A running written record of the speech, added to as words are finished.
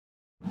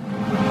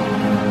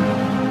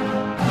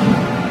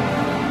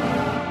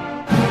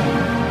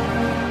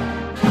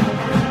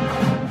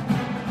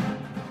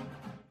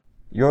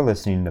You're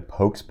listening to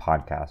Pokes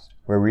Podcast,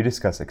 where we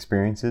discuss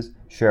experiences,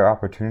 share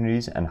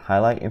opportunities, and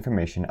highlight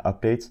information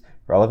updates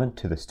relevant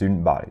to the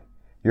student body.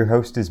 Your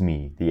host is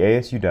me, the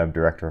ASUW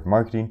Director of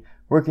Marketing,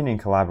 working in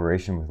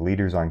collaboration with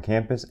leaders on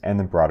campus and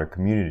the broader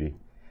community.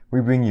 We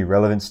bring you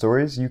relevant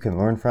stories you can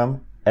learn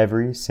from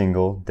every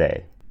single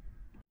day.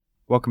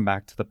 Welcome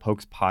back to the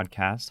Pokes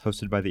Podcast,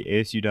 hosted by the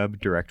ASUW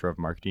Director of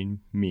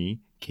Marketing,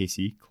 me,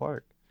 Casey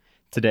Clark.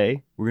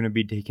 Today, we're going to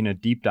be taking a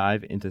deep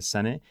dive into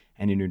Senate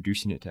and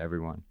introducing it to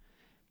everyone.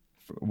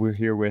 We're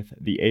here with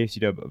the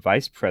ASUW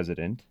Vice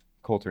President,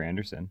 Colter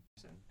Anderson.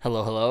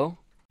 Hello, hello.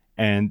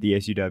 And the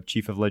ASUW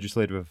Chief of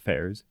Legislative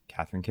Affairs,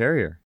 Catherine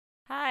Carrier.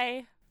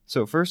 Hi.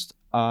 So first,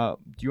 do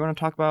you want to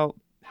talk about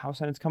how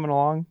Senate's coming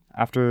along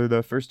after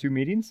the first two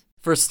meetings?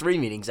 First three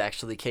meetings,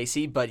 actually,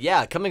 Casey. But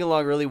yeah, coming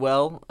along really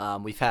well.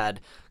 We've had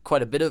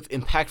quite a bit of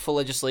impactful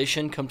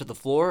legislation come to the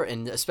floor,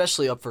 and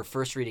especially up for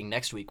first reading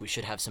next week, we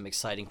should have some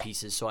exciting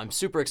pieces. So I'm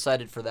super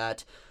excited for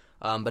that.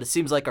 But it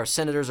seems like our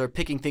senators are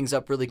picking things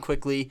up really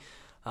quickly,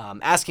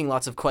 asking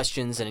lots of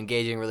questions and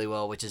engaging really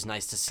well, which is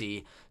nice to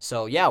see.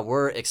 So yeah,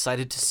 we're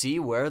excited to see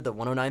where the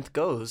 109th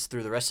goes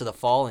through the rest of the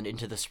fall and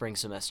into the spring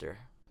semester.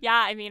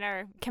 Yeah, I mean,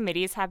 our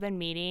committees have been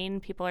meeting.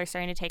 People are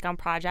starting to take on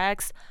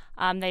projects.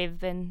 They've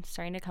been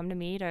starting to come to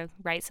me to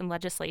write some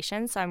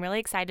legislation. So I'm really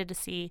excited to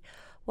see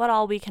what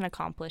all we can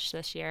accomplish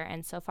this year.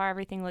 And so far,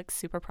 everything looks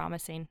super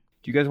promising.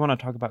 Do you guys want to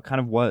talk about kind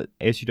of what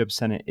ASUW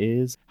Senate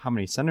is, how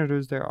many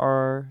senators there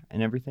are,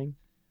 and everything?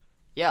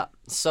 Yeah,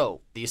 so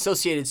the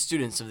Associated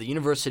Students of the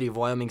University of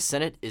Wyoming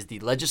Senate is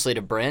the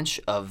legislative branch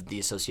of the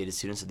Associated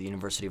Students of the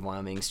University of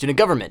Wyoming Student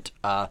Government,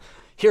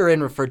 herein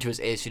referred to as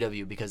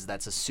ASUW because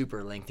that's a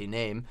super lengthy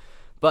name.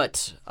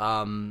 But,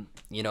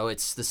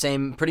 it's the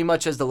same pretty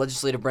much as the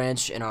legislative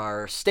branch in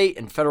our state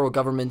and federal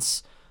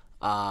governments.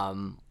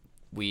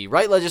 We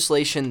write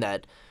legislation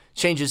that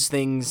changes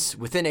things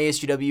within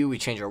ASUW. We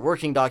change our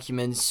working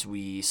documents.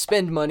 We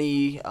spend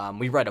money.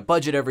 We write a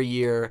budget every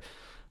year.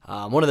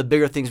 One of the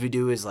bigger things we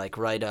do is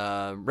write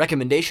a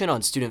recommendation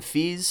on student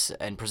fees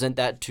and present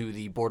that to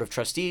the Board of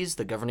Trustees,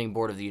 the governing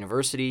board of the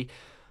university,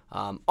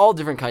 all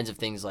different kinds of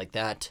things like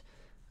that.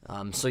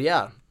 So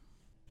yeah.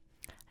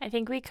 I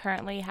think we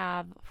currently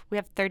have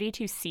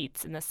 32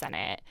 seats in the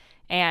Senate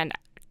and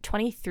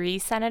 23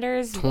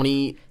 senators.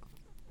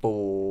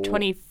 24.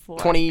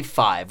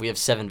 25. We have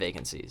 7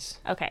 vacancies.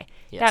 Okay.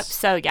 Yes. Yep.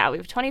 So we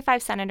have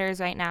 25 senators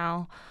right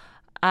now.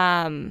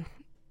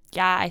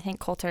 I think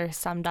Colter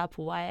summed up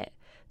what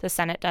the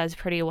Senate does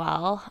pretty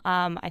well.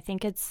 I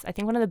think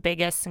one of the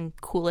biggest and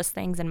coolest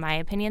things, in my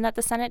opinion, that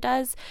the Senate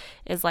does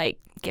is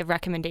give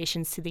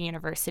recommendations to the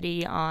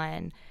university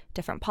on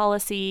different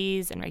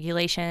policies and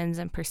regulations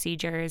and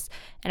procedures.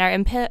 And our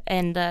input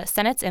and the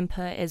Senate's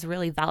input is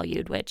really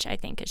valued, which I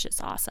think is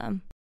just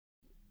awesome.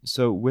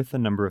 So with the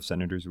number of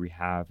senators we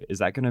have, is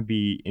that going to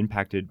be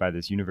impacted by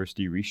this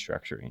university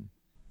restructuring?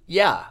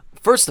 Yeah.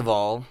 First of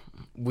all,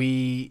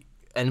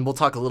 and we'll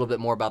talk a little bit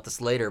more about this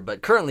later,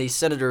 but currently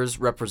senators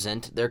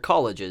represent their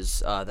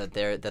colleges that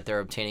they're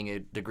obtaining a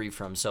degree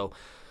from. So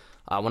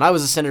when I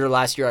was a senator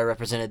last year, I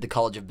represented the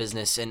College of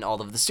Business and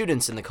all of the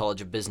students in the College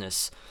of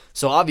Business.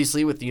 So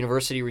obviously with the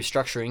university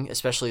restructuring,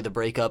 especially the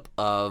breakup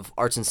of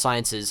arts and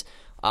sciences,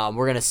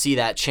 we're going to see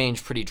that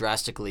change pretty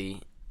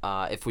drastically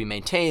if we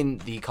maintain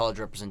the college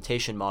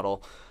representation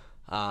model.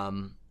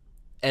 And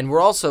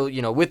we're also,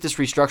 with this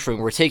restructuring,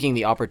 we're taking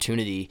the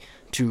opportunity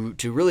to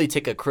really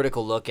take a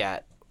critical look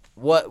at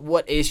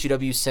what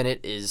ASUW Senate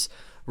is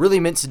really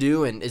meant to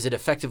do, and is it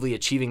effectively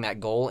achieving that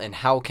goal, and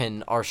how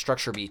can our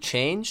structure be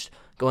changed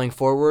going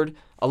forward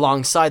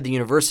alongside the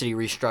university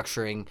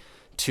restructuring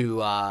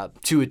to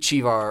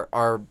achieve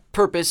our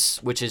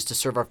purpose, which is to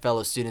serve our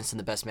fellow students in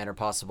the best manner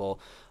possible,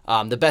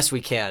 the best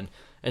we can.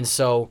 And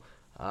so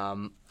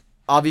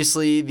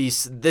obviously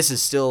this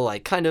is still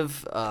in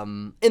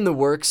the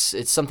works.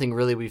 It's something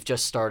really we've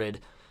just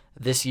started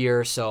this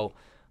year, so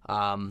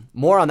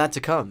more on that to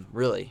come,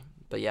 really.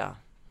 But yeah.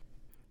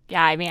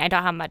 Yeah, I mean, I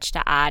don't have much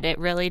to add. It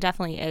really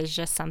definitely is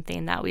just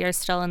something that we are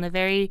still in the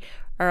very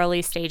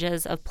early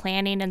stages of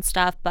planning and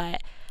stuff,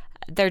 but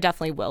there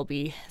definitely will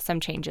be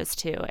some changes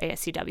to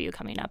ASUW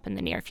coming up in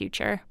the near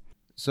future.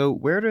 So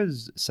where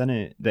does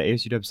the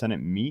ASUW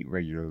Senate meet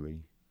regularly?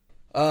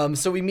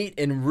 So we meet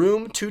in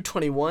room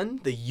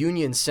 221, the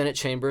Union Senate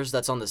Chambers.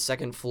 That's on the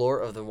second floor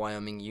of the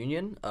Wyoming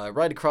Union,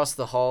 right across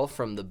the hall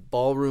from the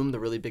ballroom, the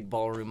really big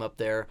ballroom up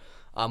there.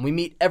 We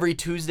meet every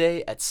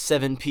Tuesday at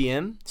 7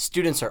 p.m.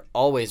 Students are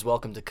always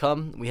welcome to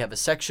come. We have a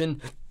section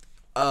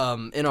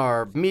in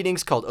our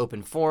meetings called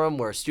Open Forum,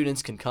 where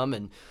students can come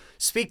and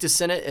speak to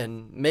Senate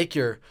and make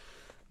your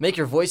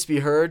voice be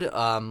heard.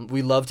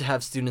 We love to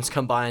have students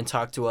come by and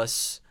talk to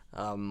us.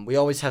 We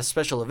always have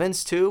special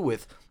events too,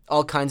 with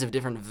all kinds of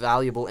different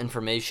valuable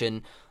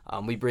information.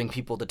 We bring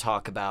people to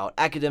talk about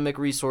academic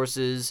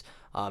resources,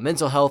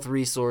 mental health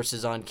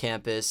resources on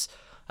campus,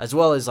 as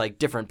well as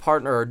different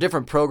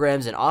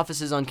programs and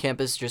offices on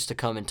campus, just to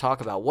come and talk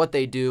about what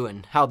they do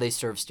and how they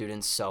serve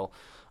students. So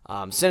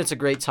Senate's a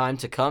great time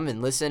to come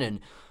and listen and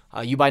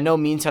You by no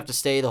means have to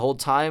stay the whole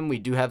time. We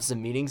do have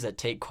some meetings that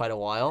take quite a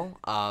while.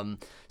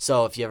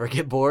 So if you ever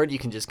get bored, you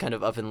can just kind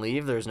of up and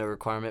leave. There's no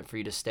requirement for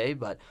you to stay.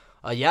 But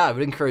yeah, I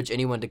would encourage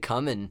anyone to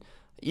come and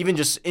even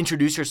just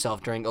introduce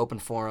yourself during open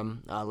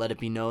forum. Let it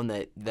be known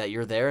that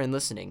you're there and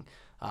listening.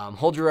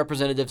 Hold your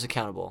representatives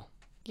accountable.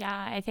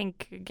 Yeah, I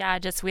think,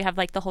 just we have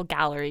like the whole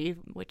gallery,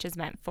 which is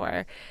meant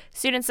for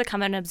students to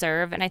come and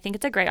observe. And I think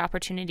it's a great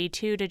opportunity,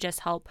 too, to just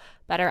help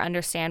better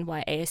understand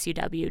what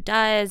ASUW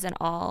does and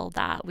all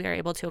that we are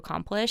able to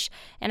accomplish.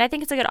 And I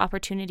think it's a good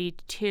opportunity,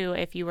 too,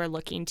 if you were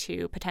looking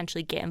to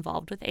potentially get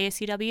involved with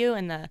ASUW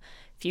in the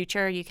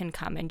future, you can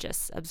come and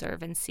just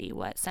observe and see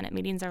what Senate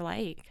meetings are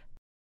like.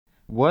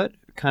 What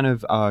kind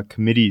of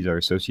committees are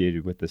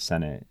associated with the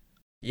Senate?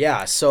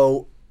 Yeah,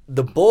 so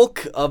the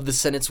bulk of the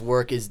Senate's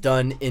work is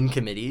done in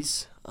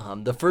committees.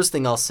 The first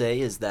thing I'll say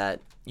is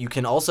that you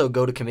can also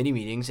go to committee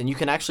meetings and you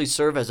can actually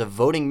serve as a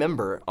voting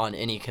member on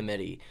any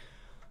committee.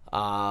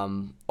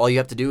 All you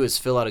have to do is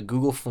fill out a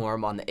Google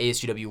form on the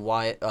ASUW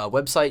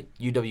website,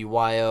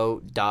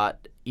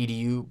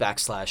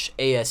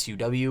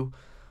 uwyo.edu/ASUW.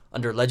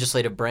 Under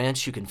legislative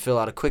branch, you can fill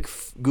out a quick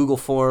Google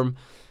form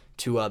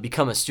to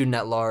become a student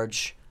at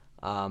large.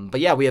 But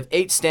yeah, we have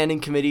 8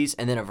 standing committees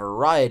and then a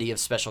variety of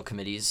special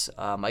committees.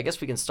 I guess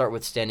we can start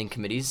with standing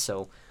committees.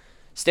 So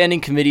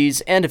standing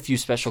committees and a few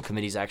special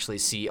committees actually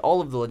see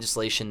all of the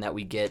legislation that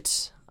we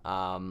get,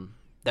 that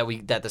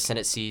the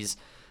Senate sees,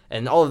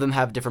 and all of them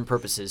have different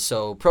purposes.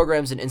 So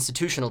programs and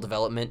institutional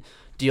development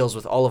deals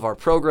with all of our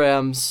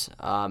programs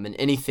and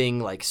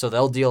anything so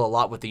they'll deal a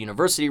lot with the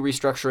university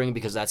restructuring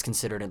because that's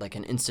considered like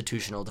an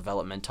institutional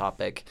development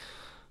topic.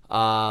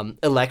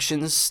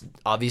 Elections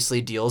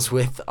obviously deals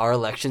with our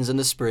elections in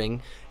the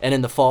spring, and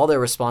in the fall they're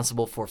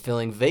responsible for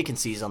filling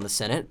vacancies on the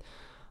Senate.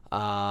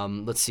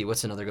 Let's see,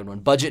 what's another good one?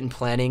 Budget and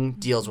planning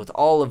deals with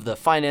all of the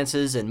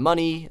finances and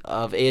money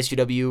of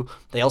ASUW.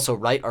 They also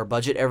write our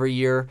budget every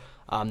year.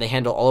 They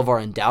handle all of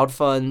our endowed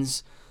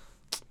funds.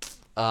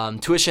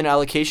 Tuition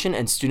allocation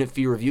and student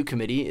fee review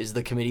committee is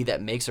the committee that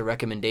makes a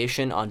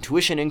recommendation on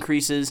tuition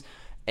increases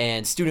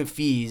and student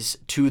fees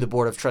to the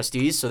Board of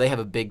Trustees. So they have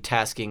a big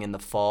tasking in the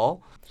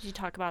fall. Did you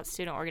talk about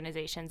student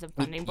organizations and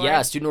funding board?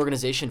 Yeah, Student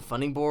Organization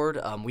Funding Board.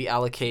 We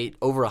allocate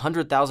over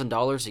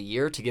 $100,000 a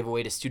year to give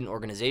away to student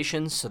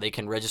organizations so they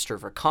can register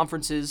for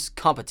conferences,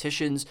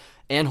 competitions,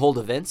 and hold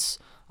events.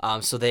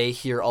 So they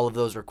hear all of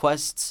those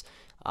requests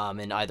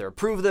and either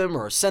approve them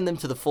or send them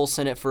to the full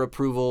Senate for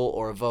approval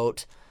or a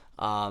vote,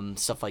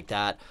 stuff like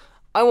that.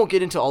 I won't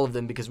get into all of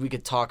them because we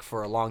could talk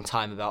for a long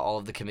time about all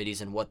of the committees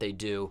and what they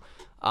do.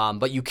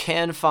 But you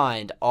can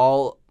find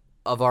all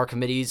of our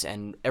committees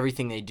and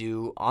everything they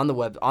do on the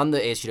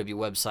ASUW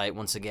website.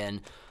 Once again,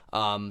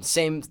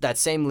 that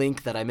same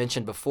link that I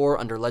mentioned before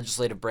under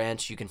legislative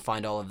branch, you can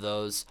find all of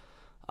those.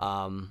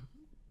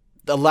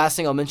 The last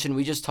thing I'll mention,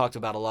 we just talked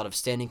about a lot of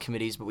standing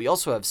committees, but we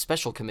also have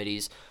special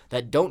committees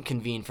that don't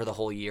convene for the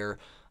whole year.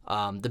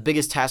 The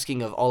biggest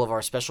tasking of all of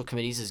our special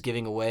committees is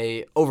giving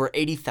away over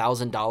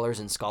 $80,000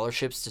 in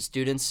scholarships to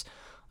students.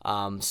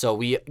 So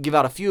we give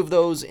out a few of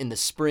those in the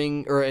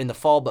spring or in the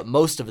fall, but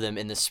most of them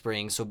in the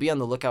spring. So be on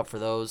the lookout for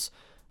those.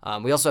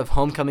 We also have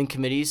homecoming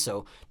committees.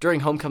 So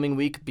during homecoming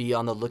week, be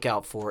on the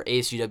lookout for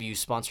ASUW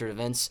sponsored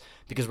events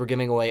because we're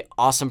giving away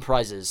awesome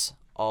prizes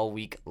all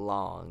week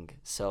long.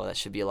 So that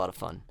should be a lot of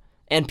fun.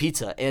 And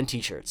pizza and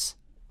t-shirts.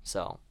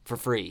 So for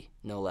free,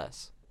 no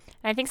less.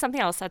 And I think something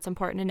else that's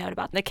important to note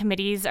about the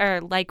committees are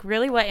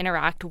really what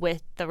interact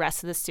with the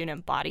rest of the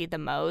student body the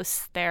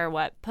most. They are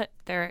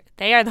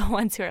the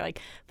ones who are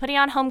putting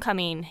on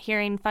homecoming,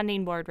 hearing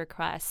funding board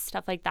requests,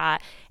 stuff like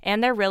that.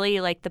 And they're really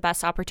the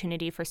best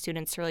opportunity for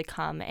students to really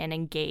come and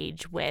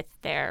engage with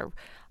their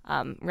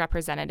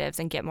representatives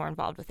and get more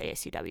involved with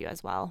ASUW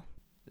as well.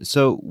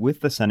 So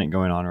with the Senate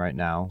going on right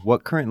now,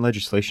 what current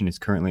legislation is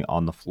currently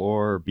on the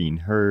floor being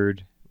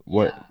heard?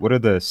 What are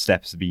the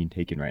steps being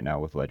taken right now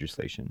with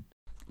legislation?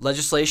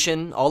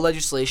 All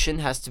legislation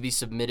has to be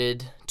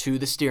submitted to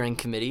the steering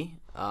committee,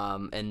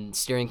 and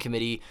steering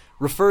committee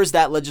refers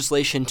that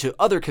legislation to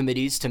other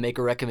committees to make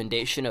a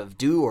recommendation of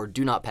do or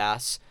do not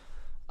pass.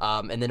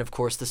 And then, of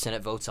course, the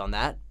Senate votes on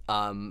that,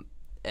 and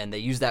they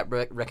use that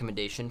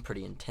recommendation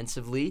pretty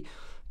intensively.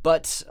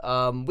 But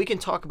we can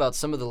talk about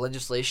some of the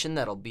legislation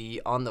that'll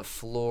be on the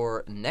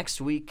floor next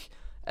week,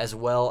 as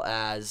well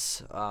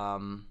as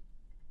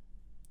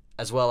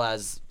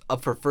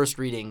up for first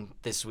reading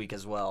this week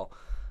as well.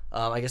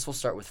 I guess we'll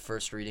start with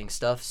first reading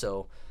stuff.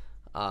 So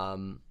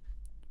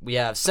we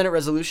have Senate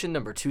Resolution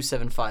number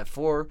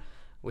 2754,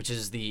 which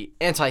is the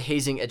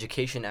Anti-Hazing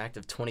Education Act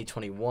of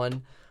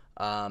 2021.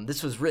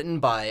 This was written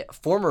by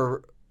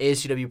former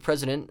ASUW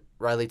President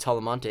Riley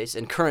Talamantes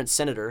and current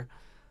Senator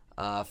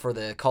for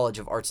the College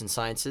of Arts and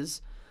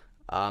Sciences.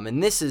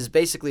 And this is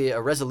basically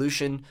a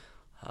resolution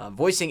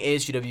voicing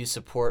ASUW's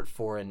support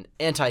for an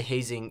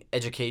anti-hazing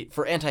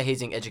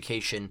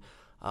education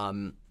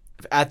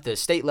at the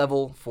state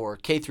level for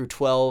K through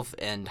 12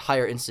 and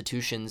higher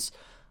institutions,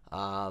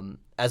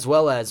 as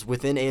well as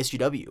within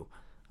ASUW.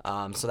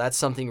 So that's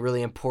something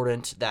really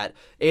important that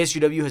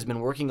ASUW has been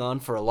working on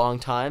for a long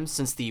time,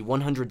 since the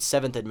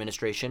 107th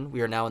administration.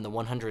 We are now in the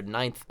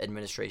 109th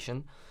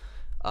administration.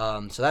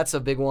 So that's a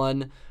big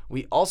one.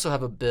 We also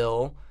have a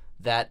bill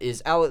that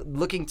is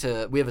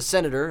we have a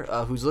senator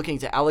who's looking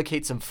to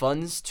allocate some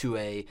funds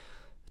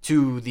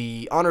to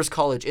the Honors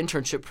College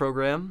internship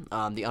program.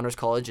 The Honors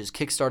College is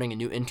kickstarting a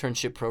new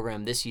internship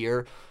program this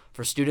year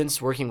for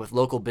students working with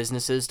local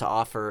businesses to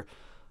offer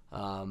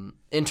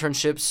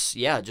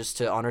internships, just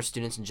to honor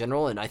students in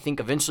general. And I think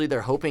eventually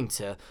they're hoping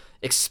to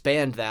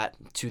expand that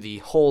to the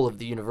whole of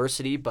the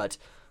university. But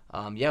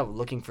we're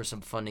looking for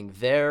some funding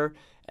there.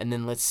 And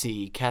then let's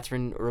see,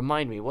 Catherine,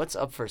 remind me, what's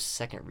up for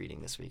second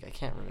reading this week? I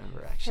can't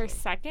remember, actually. For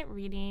second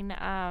reading,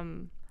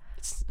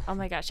 it's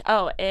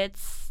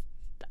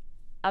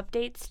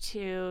updates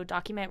to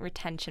document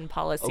retention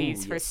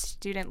policies for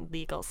student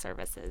legal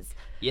services.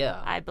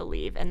 Yeah. I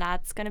believe. And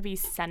that's going to be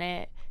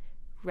Senate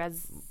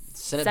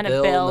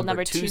Bill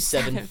number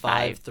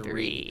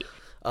 2753.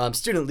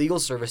 Student Legal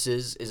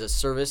Services is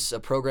a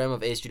program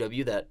of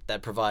ASUW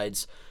that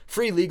provides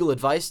free legal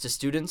advice to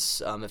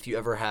students. If you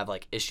ever have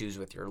issues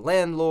with your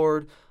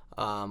landlord,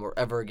 or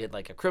ever get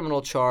a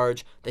criminal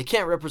charge, they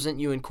can't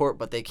represent you in court,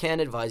 but they can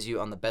advise you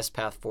on the best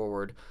path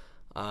forward.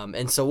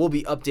 And so we'll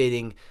be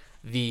updating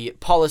the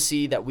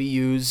policy that we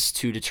use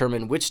to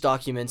determine which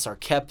documents are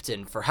kept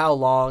and for how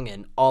long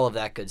and all of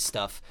that good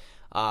stuff.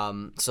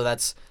 So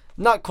that's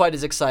not quite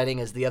as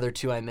exciting as the other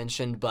two I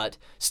mentioned, but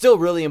still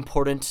really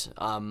important.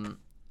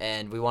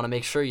 And we want to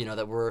make sure,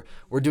 that we're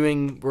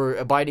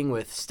abiding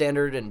with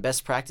standard and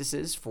best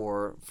practices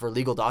for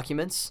legal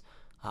documents.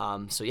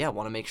 Want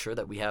to make sure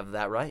that we have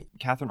that right.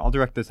 Catherine, I'll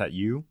direct this at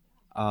you,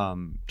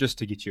 just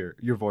to get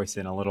your voice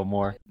in a little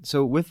more.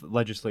 So with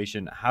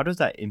legislation, how does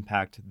that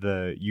impact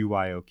the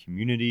UYO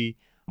community?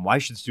 Why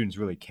should students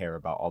really care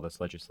about all this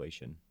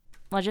legislation?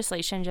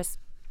 Legislation just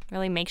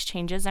really makes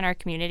changes in our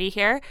community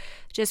here.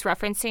 Just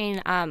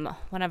referencing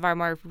one of our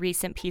more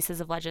recent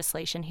pieces of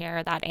legislation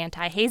here, that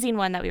anti-hazing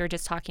one that we were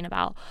just talking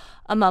about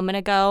a moment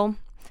ago,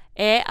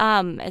 it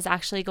is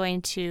actually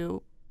going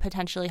to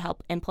potentially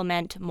help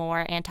implement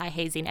more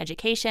anti-hazing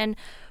education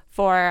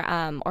for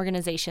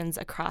organizations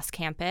across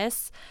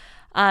campus.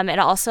 It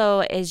also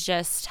is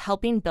just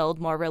helping build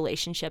more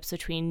relationships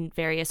between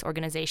various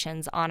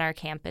organizations on our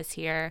campus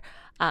here,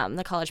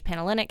 the College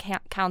Panhellenic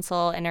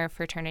Council,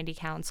 Interfraternity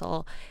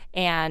Council,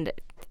 and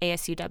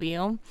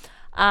ASUW.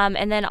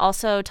 And then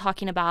also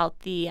talking about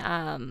the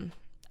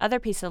other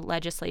piece of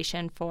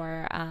legislation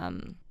for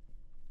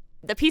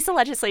the piece of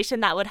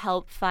legislation that would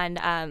help fund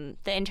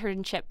the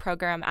internship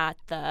program at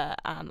the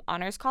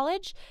Honors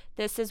College.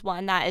 This is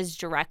one that is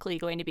directly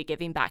going to be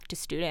giving back to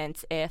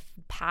students. If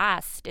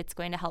passed, it's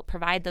going to help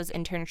provide those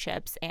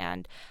internships,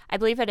 and I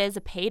believe it is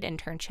a paid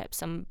internship.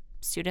 Some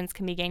students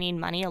can be gaining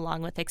money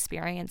along with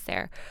experience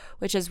there,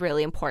 which is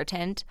really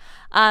important.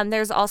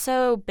 There's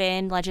also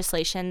been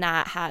legislation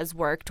that has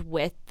worked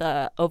with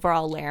the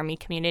overall Laramie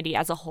community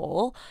as a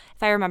whole.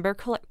 If I remember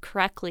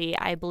correctly,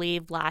 I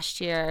believe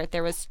last year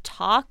there was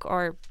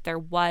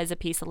a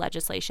piece of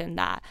legislation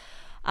that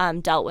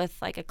dealt with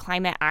a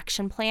climate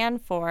action plan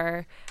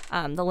for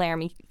the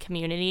Laramie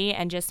community,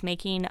 and just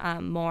making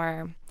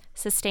more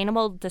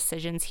sustainable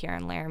decisions here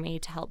in Laramie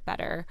to help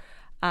better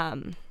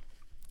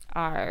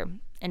our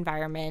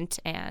environment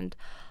and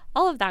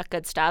all of that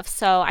good stuff.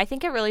 So I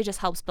think it really just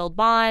helps build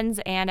bonds,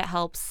 and it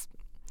helps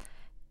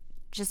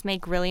just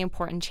make really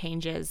important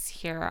changes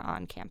here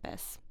on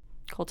campus.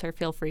 Coulter,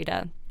 feel free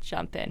to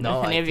jump in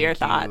with any of your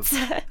thoughts.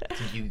 I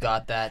think you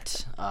got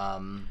that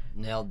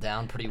nailed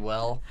down pretty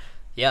well.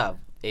 Yeah,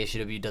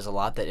 ASUW does a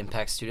lot that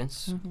impacts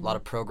students, a lot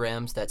of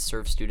programs that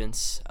serve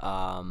students.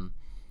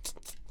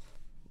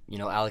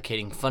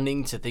 Allocating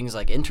funding to things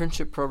like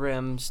internship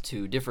programs,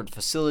 to different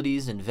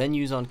facilities and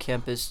venues on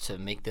campus to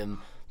make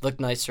them look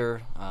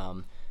nicer.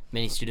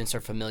 Many students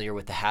are familiar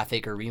with the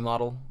half-acre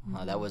remodel.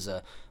 That was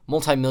a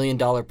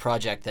multi-million-dollar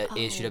project that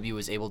ASUW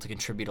was able to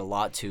contribute a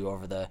lot to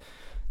over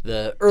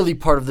the early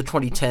part of the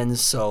 2010s.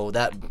 So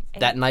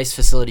that nice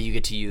facility you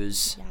get to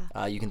use,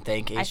 you can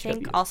thank ASUW. I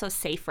think also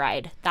Safe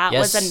Ride. That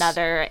was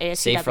another ASUW.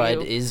 Safe Ride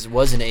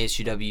was an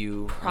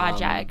ASUW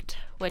project,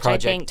 which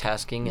project I think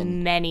tasking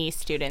and many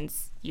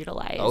students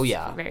utilize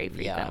very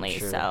frequently.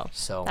 Sure.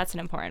 So that's an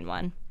important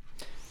one.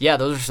 Yeah,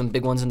 those are some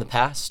big ones in the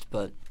past.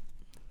 But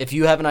if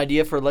you have an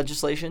idea for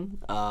legislation,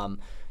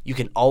 you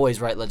can always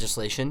write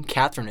legislation.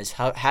 Catherine is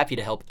happy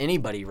to help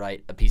anybody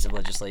write a piece of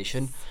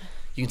legislation.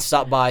 You can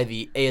stop by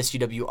the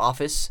ASUW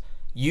office,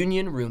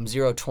 Union, room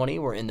 020.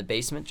 We're in the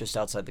basement just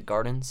outside the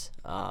gardens.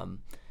 You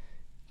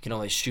can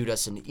always shoot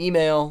us an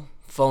email,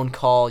 phone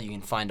call. You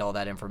can find all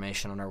that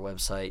information on our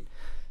website.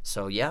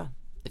 So yeah,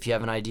 if you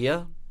have an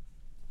idea,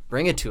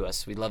 bring it to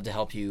us. We'd love to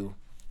help you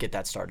get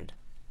that started.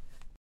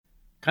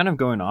 Kind of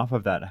going off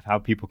of that, how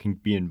people can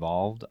be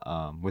involved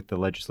with the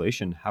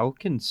legislation, how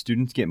can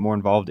students get more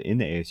involved in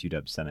the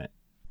ASUW Senate?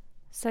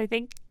 So I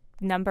think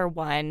number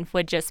one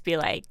would just be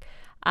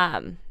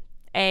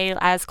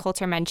As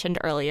Coulter mentioned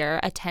earlier,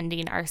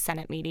 attending our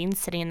Senate meetings,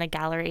 sitting in the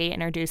gallery,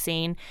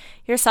 introducing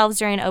yourselves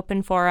during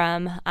open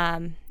forum,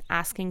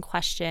 asking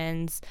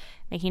questions,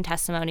 making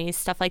testimonies,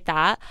 stuff like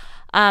that.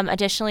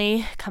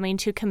 Additionally, coming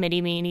to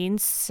committee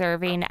meetings,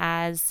 serving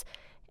as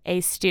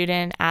a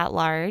student at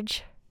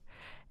large,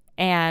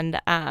 and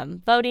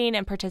voting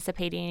and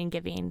participating and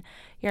giving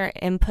your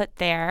input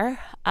there.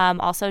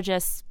 Also,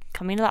 just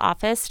coming to the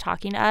office,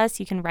 talking to us.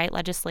 You can write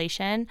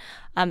legislation,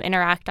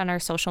 interact on our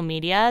social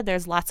media.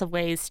 There's lots of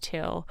ways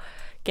to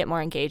get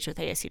more engaged with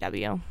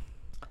ASUW.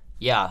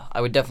 Yeah,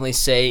 I would definitely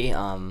say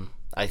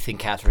I think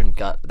Catherine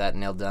got that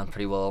nailed down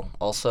pretty well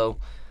also.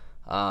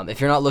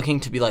 If you're not looking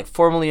to be like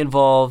formally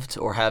involved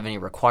or have any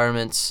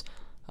requirements,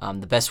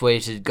 the best way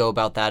to go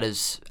about that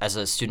is as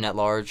a student at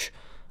large.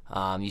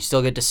 You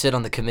still get to sit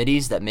on the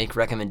committees that make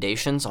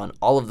recommendations on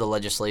all of the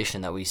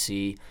legislation that we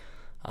see,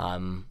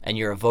 and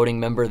you're a voting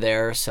member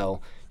there,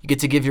 so you get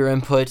to give your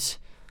input.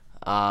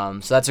 So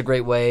that's a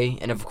great way.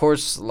 And of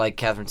course, like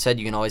Catherine said,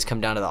 you can always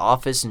come down to the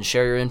office and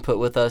share your input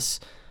with us.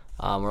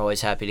 We're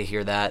always happy to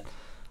hear that.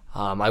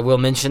 I will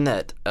mention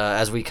that,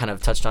 as we kind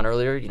of touched on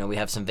earlier, we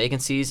have some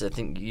vacancies. I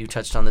think you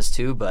touched on this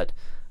too, but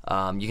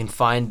you can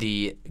find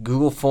the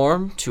Google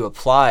form to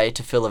apply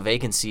to fill a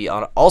vacancy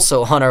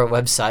also on our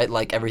website,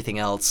 like everything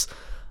else,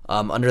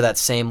 under that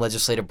same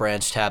legislative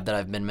branch tab that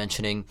I've been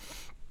mentioning.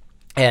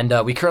 And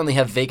we currently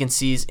have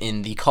vacancies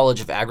in the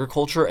College of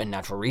Agriculture and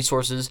Natural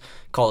Resources,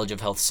 College of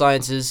Health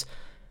Sciences,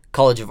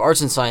 College of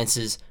Arts and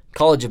Sciences,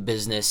 College of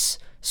Business,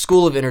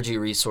 School of Energy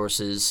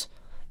Resources,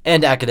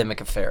 and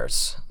Academic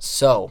Affairs.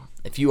 So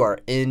if you are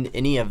in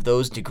any of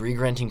those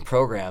degree-granting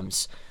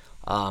programs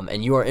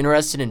and you are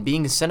interested in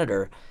being a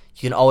senator,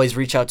 you can always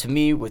reach out to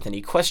me with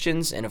any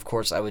questions. And of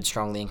course, I would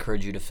strongly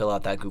encourage you to fill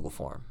out that Google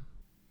form.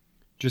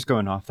 Just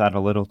going off that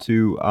a little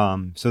too,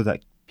 so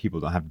that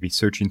people don't have to be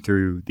searching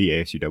through the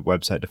ASUW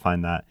website to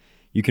find that.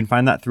 You can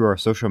find that through our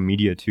social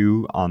media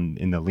too,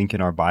 in the link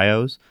in our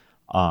bios.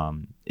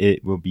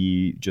 It will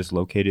be just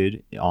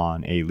located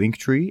on a link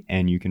tree,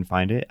 and you can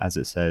find it as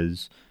it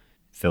says,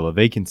 fill a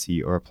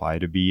vacancy or apply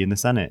to be in the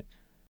Senate.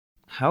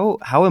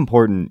 How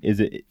important is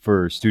it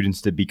for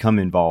students to become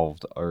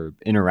involved or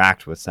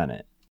interact with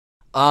Senate?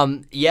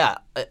 Yeah,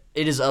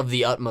 it is of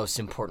the utmost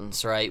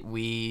importance, right?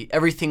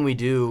 Everything we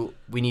do,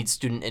 we need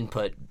student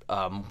input.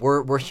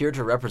 We're here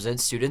to represent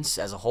students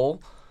as a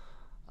whole.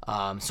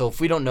 So if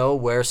we don't know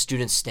where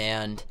students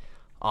stand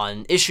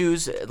on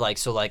issues,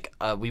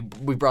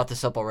 we brought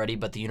this up already,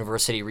 but the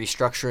university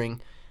restructuring,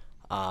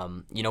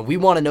 we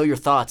want to know your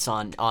thoughts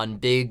on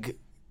big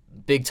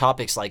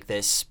topics like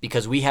this,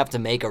 because we have to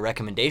make a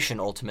recommendation,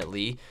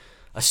 ultimately,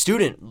 a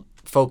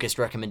student-focused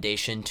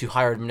recommendation to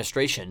higher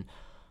administration.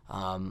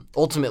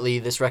 Ultimately,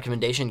 this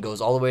recommendation goes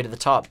all the way to the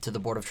top, to the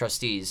Board of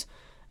Trustees.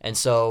 And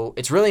so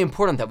it's really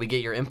important that we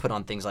get your input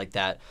on things like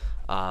that.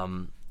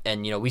 And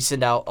we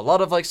send out a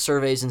lot of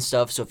surveys and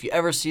stuff. So if you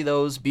ever see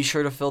those, be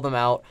sure to fill them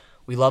out.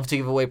 We love to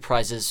give away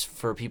prizes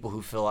for people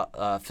who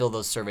fill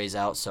those surveys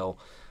out. So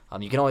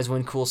you can always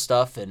win cool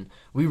stuff. And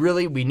we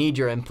need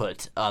your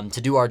input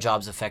to do our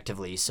jobs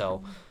effectively.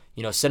 So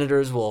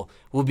senators will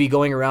be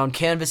going around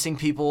canvassing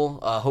people,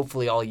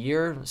 hopefully all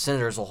year.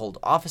 Senators will hold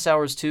office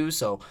hours too,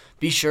 so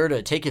be sure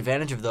to take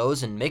advantage of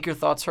those and make your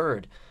thoughts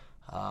heard.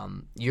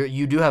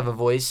 You do have a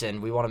voice,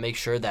 and we want to make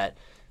sure that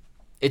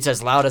it's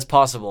as loud as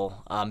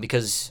possible,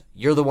 because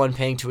you're the one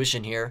paying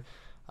tuition here.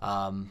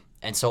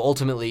 And so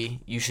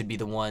ultimately, you should be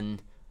the one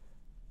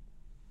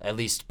at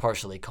least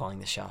partially calling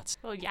the shots.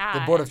 Well, yeah.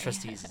 The Board of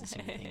Trustees doesn't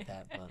seem to think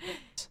that, but...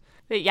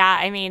 But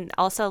yeah,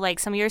 also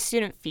some of your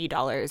student fee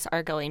dollars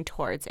are going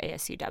towards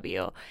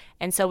ASUW.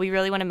 And so we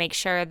really want to make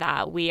sure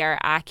that we are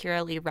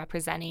accurately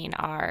representing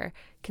our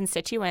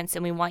constituents,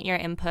 and we want your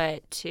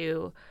input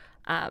to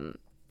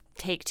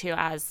take to,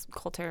 as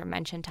Coulter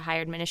mentioned, to higher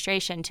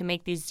administration to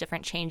make these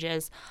different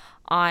changes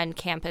on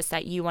campus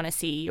that you want to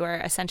see. You are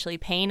essentially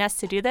paying us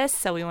to do this,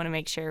 so we want to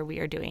make sure we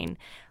are doing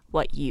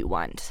what you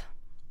want.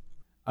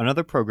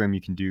 Another program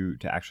you can do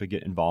to actually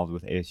get involved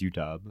with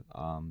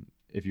ASUW,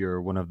 if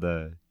you're one of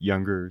the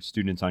younger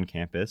students on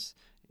campus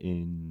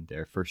in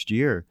their first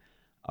year,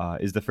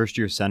 is the First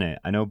Year Senate.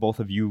 I know both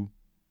of you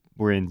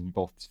were in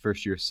both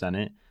First Year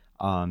Senate.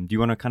 Do you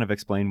want to kind of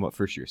explain what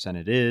First Year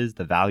Senate is,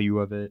 the value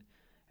of it,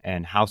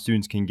 and how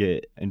students can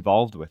get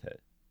involved with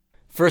it?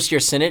 First Year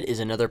Senate is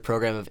another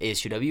program of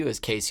ASUW, as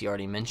Casey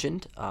already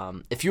mentioned.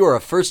 If you are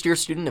a first-year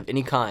student of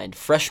any kind,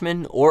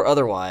 freshman or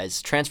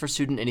otherwise, transfer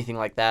student, anything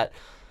like that,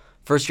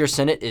 First Year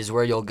Senate is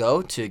where you'll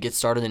go to get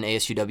started in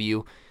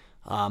ASUW.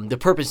 The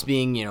purpose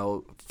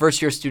being,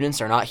 first-year students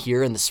are not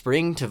here in the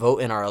spring to vote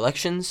in our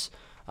elections,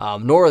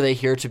 nor are they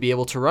here to be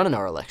able to run in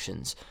our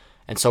elections.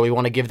 And so we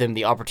want to give them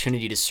the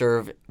opportunity to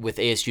serve with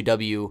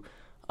ASUW.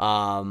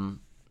 Oh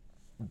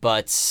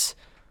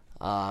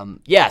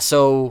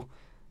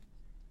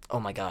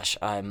my gosh,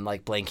 I'm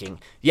blanking.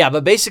 Yeah,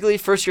 but basically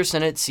First-Year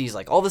Senate sees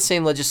all the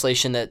same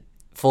legislation that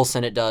full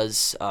Senate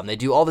does. They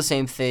do all the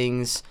same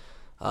things.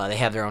 They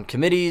have their own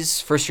committees.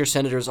 First-year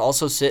senators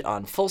also sit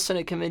on full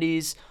Senate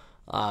committees.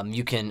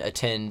 You can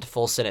attend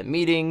full Senate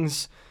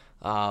meetings.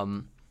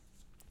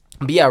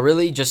 But yeah,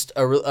 really just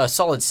a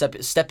solid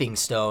stepping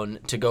stone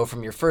to go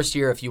from your first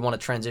year if you want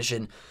to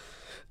transition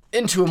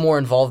into a more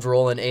involved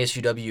role in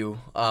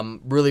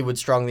ASUW. Really would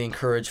strongly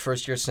encourage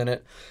first year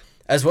Senate.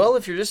 As well,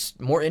 if you're just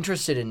more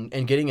interested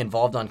in getting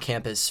involved on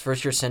campus,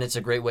 First Year Senate's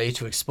a great way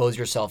to expose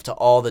yourself to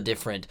all the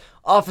different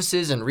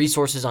offices and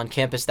resources on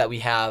campus that we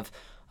have.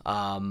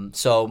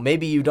 So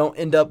maybe you don't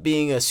end up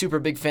being a super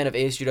big fan of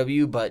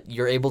ASUW, but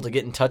you're able to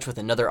get in touch with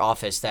another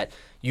office that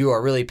you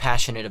are really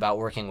passionate about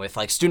working with,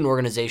 like student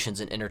organizations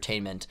and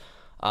entertainment.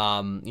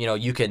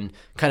 You can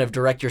kind of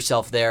direct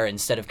yourself there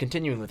instead of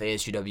continuing with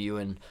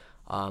ASUW. And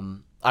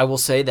I will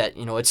say that,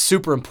 it's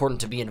super important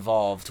to be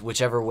involved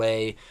whichever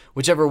way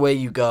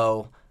you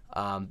go.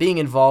 Being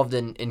involved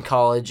in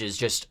college is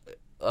just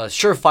a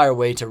surefire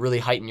way to really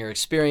heighten your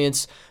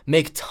experience,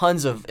 make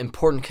tons of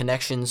important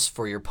connections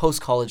for your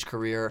post-college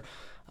career,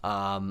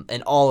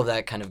 and all of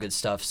that kind of good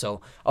stuff.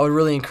 So I would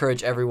really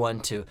encourage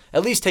everyone to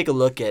at least take a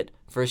look at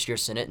First Year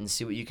Senate and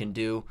see what you can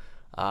do.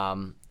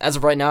 As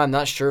of right now, I'm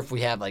not sure if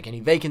we have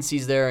any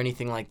vacancies there or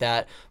anything like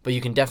that, but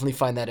you can definitely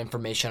find that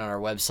information on our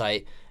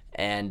website.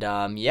 And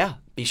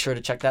be sure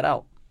to check that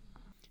out.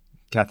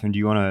 Catherine, do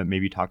you want to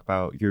maybe talk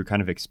about your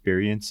kind of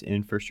experience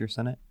in First Year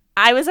Senate?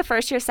 I was a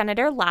first-year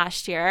senator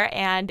last year,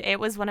 and it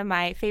was one of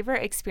my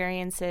favorite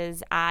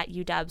experiences at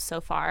UW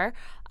so far.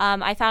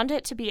 I found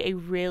it to be a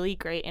really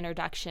great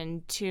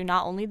introduction to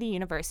not only the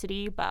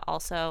university, but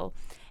also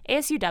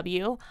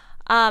ASUW.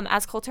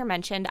 As Coulter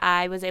mentioned,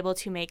 I was able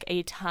to make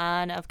a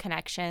ton of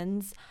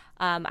connections.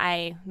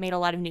 I made a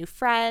lot of new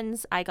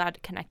friends. I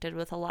got connected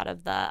with a lot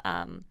of the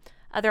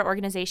other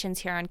organizations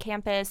here on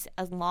campus,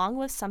 along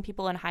with some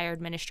people in higher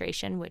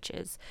administration, which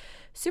is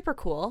super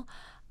cool.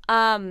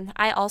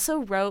 I also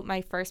wrote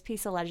my first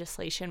piece of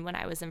legislation when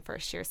I was in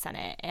First Year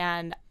Senate,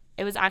 and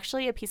it was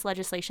actually a piece of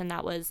legislation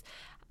that was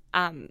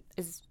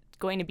is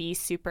going to be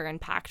super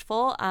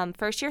impactful.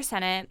 First Year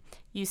Senate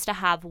used to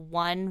have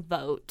one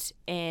vote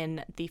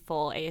in the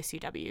full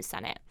ASUW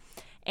Senate,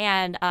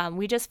 and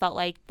we just felt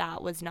like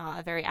that was not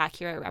a very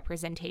accurate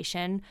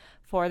representation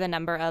for the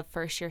number of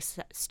first-year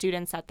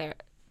students that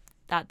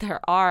there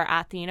are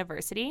at the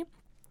university.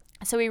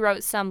 So we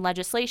wrote some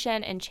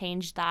legislation and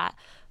changed that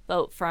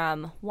vote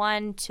from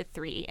 1 to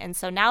 3. And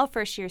so now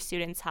first-year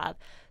students have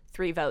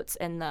 3 votes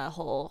in the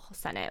whole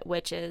Senate,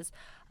 which is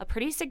a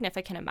pretty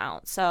significant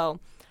amount.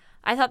 So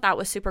I thought that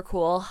was super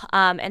cool.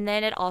 And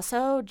then it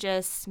also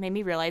just made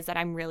me realize that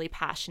I'm really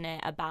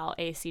passionate about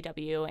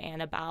ASUW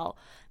and about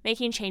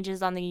making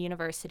changes on the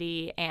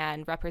university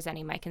and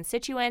representing my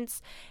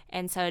constituents.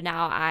 And so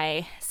now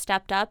I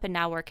stepped up and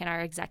now work in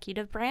our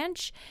executive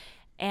branch.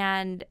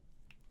 And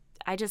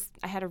I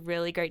had a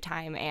really great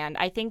time. And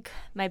I think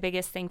my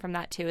biggest thing from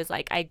that too is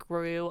I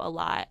grew a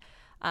lot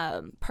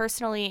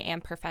personally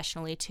and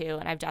professionally too.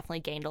 And I've definitely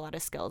gained a lot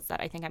of skills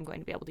that I think I'm going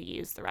to be able to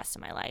use the rest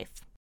of my life.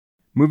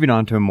 Moving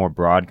on to a more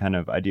broad kind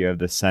of idea of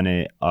the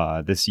Senate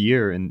this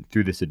year and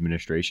through this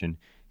administration,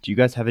 do you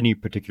guys have any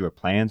particular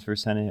plans for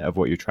Senate of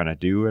what you're trying to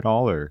do at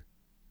all, or?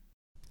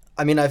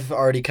 I mean, I've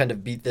already kind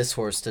of beat this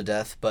horse to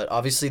death, but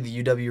obviously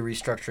the UW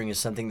restructuring is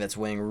something that's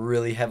weighing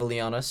really heavily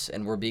on us,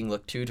 and we're being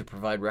looked to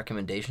provide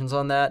recommendations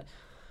on that.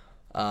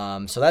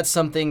 So that's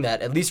something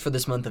that, at least for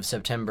this month of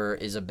September,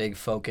 is a big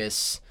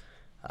focus.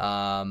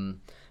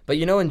 But,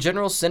 in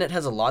general, Senate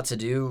has a lot to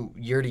do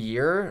year to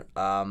year,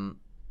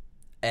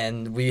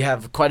 and we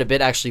have quite a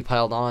bit actually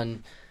piled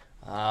on,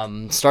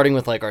 starting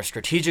with our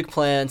strategic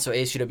plan. So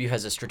ASUW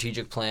has a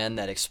strategic plan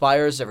that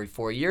expires every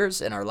 4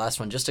 years, and our last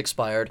one just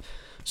expired.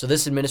 So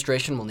this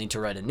administration will need to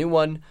write a new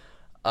one.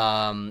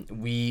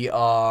 We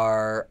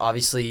are,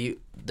 obviously,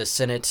 the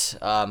Senate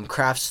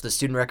crafts the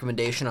student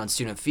recommendation on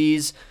student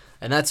fees,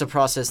 and that's a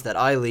process that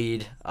I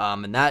lead,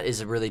 and that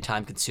is really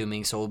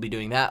time-consuming, so we'll be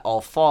doing that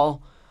all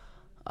fall.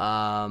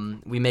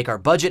 We make our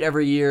budget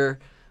every year.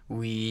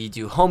 We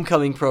do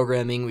homecoming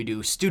programming. We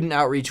do student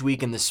outreach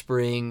week in the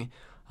spring,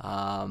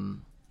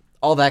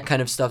 all that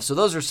kind of stuff. So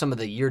those are some of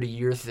the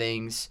year-to-year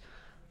things.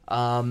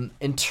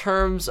 In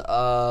terms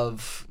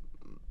of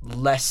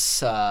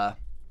less,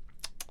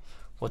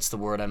 what's the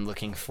word I'm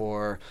looking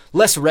for?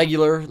 Less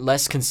regular,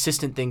 less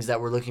consistent things that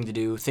we're looking to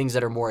do, things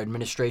that are more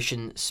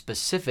administration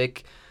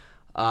specific.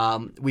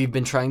 We've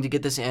been trying to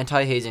get this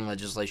anti-hazing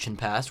legislation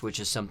passed,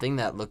 which is something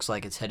that looks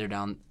like it's headed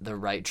down the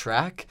right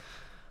track.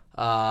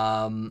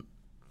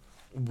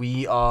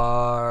 We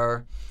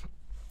are,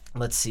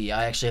 let's see,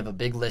 I actually have a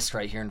big list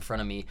right here in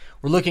front of me.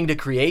 We're looking to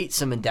create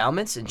some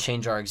endowments and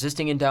change our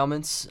existing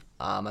endowments.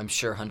 I'm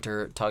sure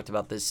Hunter talked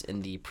about this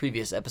in the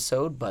previous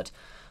episode, but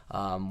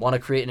want to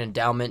create an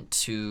endowment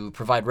to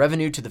provide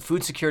revenue to the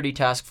Food Security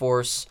Task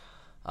Force,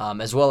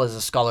 as well as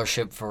a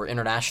scholarship for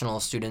international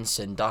students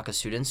and DACA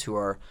students who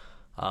are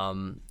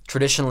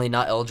traditionally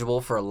not eligible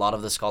for a lot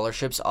of the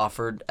scholarships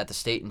offered at the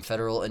state and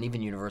federal and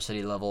even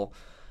university level.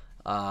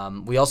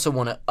 We also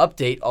want to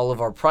update all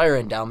of our prior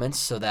endowments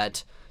so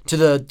that to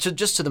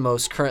the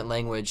most current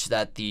language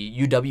that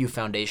the UW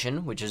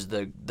Foundation, which is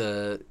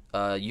the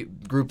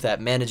group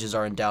that manages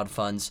our endowed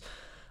funds,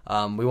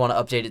 we want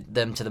to update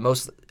them to the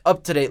most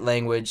up-to-date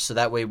language so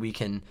that way we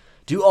can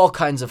do all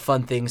kinds of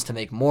fun things to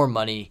make more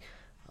money.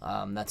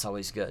 That's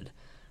always good.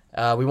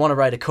 We want to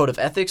write a code of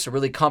ethics, a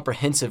really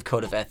comprehensive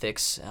code of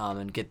ethics,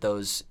 and get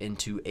those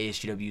into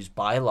ASUW's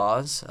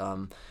bylaws,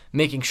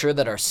 making sure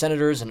that our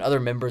senators and other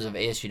members of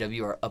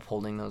ASUW are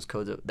upholding that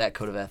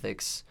code of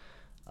ethics.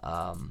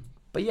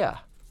 But yeah,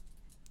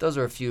 those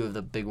are a few of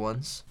the big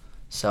ones.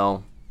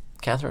 So,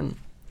 Catherine,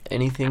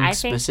 anything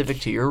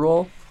specific to your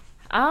role?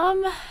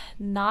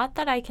 Not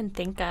that I can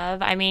think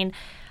of. I mean,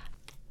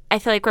 I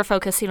feel like we're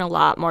focusing a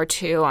lot more,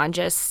 too, on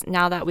just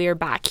now that we are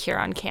back here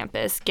on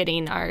campus,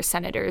 getting our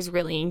senators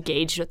really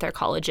engaged with their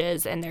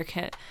colleges and their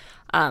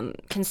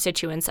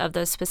constituents of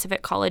those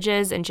specific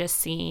colleges and just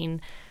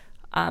seeing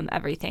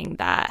everything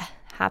that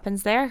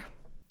happens there.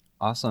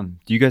 Awesome.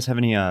 Do you guys have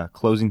any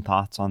closing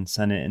thoughts on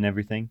Senate and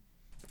everything?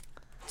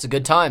 It's a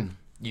good time.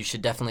 You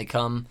should definitely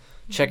come.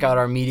 Check out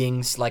our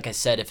meetings. Like I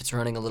said, if it's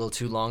running a little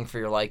too long for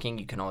your liking,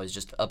 you can always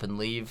just up and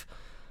leave.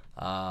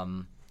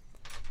 But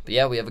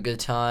yeah, we have a good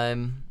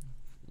time.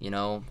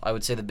 I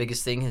would say the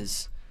biggest thing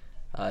is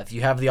if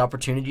you have the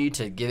opportunity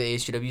to give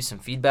ASUW some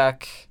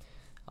feedback,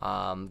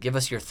 give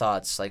us your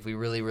thoughts. Like, we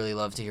really, really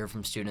love to hear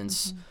from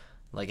students. Mm-hmm.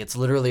 Like, it's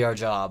literally our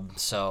job.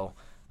 So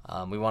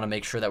we want to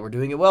make sure that we're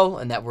doing it well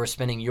and that we're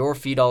spending your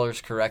fee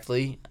dollars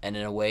correctly and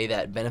in a way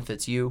that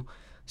benefits you.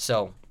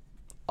 So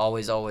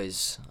always,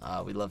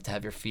 we'd love to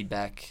have your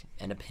feedback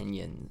and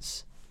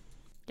opinions.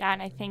 Yeah,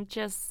 and I think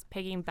just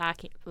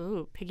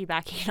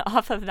piggybacking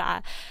off of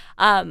that,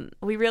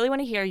 we really want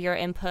to hear your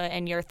input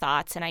and your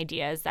thoughts and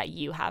ideas that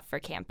you have for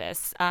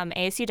campus.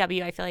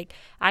 ASUW, I feel like,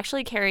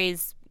 actually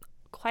carries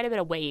quite a bit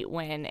of weight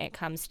when it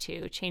comes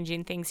to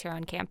changing things here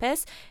on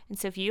campus. And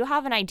so if you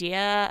have an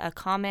idea, a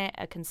comment,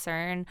 a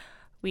concern,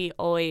 we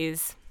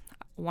always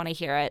want to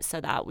hear it so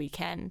that we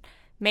can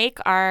make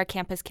our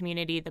campus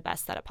community the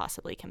best that it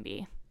possibly can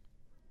be.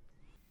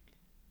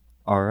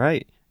 All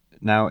right.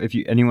 Now, if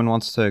anyone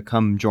wants to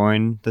come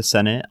join the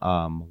Senate,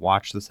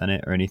 watch the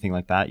Senate or anything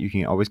like that, you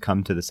can always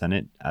come to the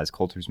Senate, as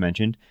Coulter's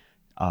mentioned,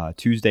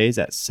 Tuesdays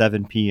at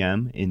 7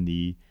 p.m. in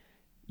the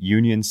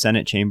Union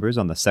Senate chambers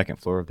on the second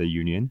floor of the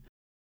Union.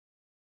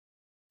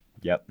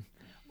 Yep.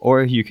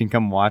 Or you can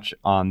come watch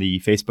on the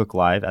Facebook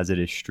Live, as it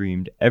is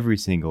streamed every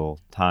single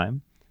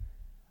time.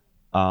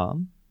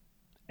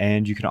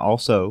 And you can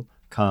also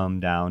come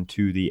down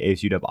to the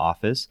ASUW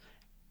office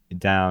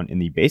down in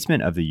the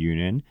basement of the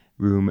Union,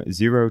 room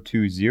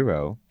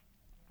 020,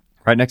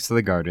 right next to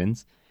the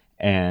gardens,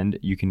 and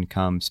you can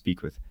come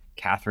speak with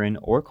Catherine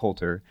or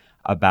Coulter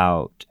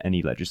about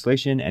any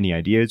legislation, any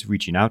ideas,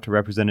 reaching out to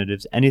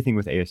representatives, anything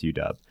with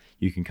ASUW.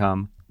 You can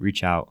come,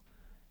 reach out,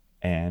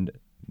 and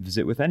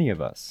visit with any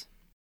of us.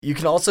 You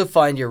can also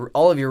find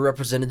all of your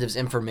representatives'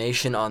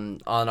 information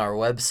on our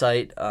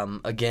website.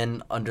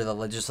 Again, under the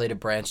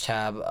Legislative Branch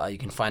tab, you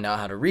can find out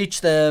how to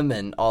reach them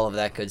and all of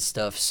that good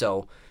stuff.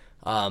 So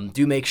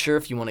do make sure,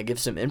 if you want to give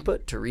some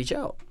input, to reach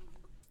out.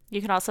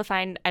 You can also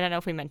find, I don't know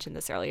if we mentioned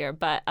this earlier,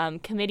 but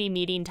committee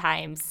meeting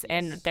times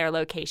and their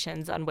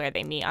locations on where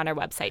they meet on our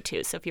website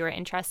too. So if you are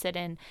interested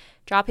in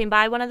dropping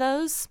by one of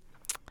those,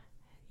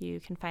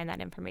 you can find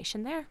that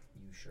information there.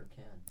 You sure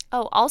can.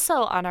 Oh,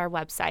 also on our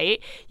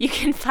website, you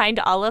can find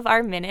all of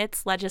our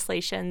minutes,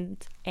 legislation,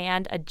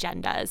 and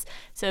agendas.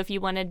 So if you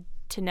wanted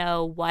to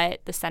know what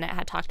the Senate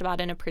had talked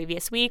about in a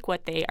previous week,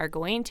 what they are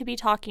going to be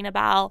talking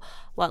about,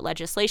 what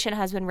legislation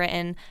has been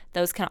written,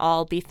 those can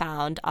all be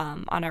found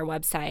on our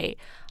website,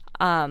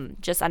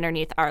 just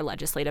underneath our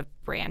legislative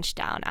branch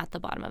down at the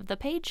bottom of the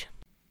page.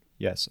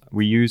 Yes,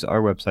 we use our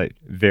website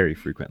very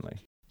frequently.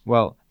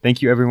 Well,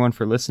 thank you everyone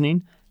for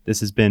listening.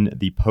 This has been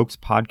the Pokes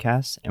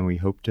Podcast, and we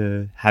hope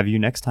to have you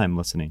next time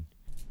listening.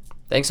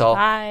 Thanks all.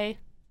 Bye.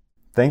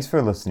 Thanks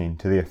for listening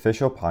to the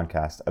official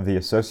podcast of the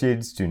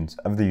Associated Students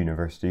of the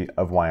University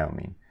of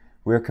Wyoming.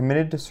 We are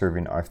committed to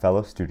serving our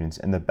fellow students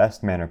in the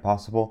best manner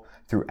possible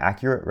through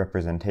accurate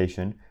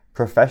representation,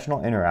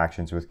 professional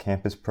interactions with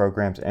campus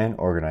programs and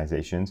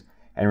organizations,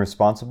 and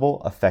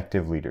responsible,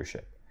 effective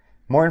leadership.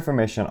 More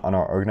information on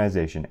our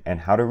organization and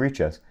how to reach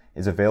us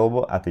is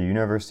available at the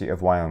University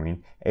of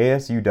Wyoming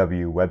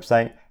ASUW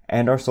website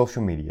and our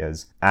social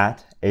medias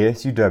at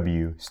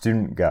ASUW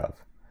StudentGov.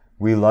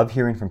 We love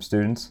hearing from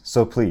students,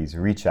 so please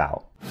reach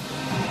out.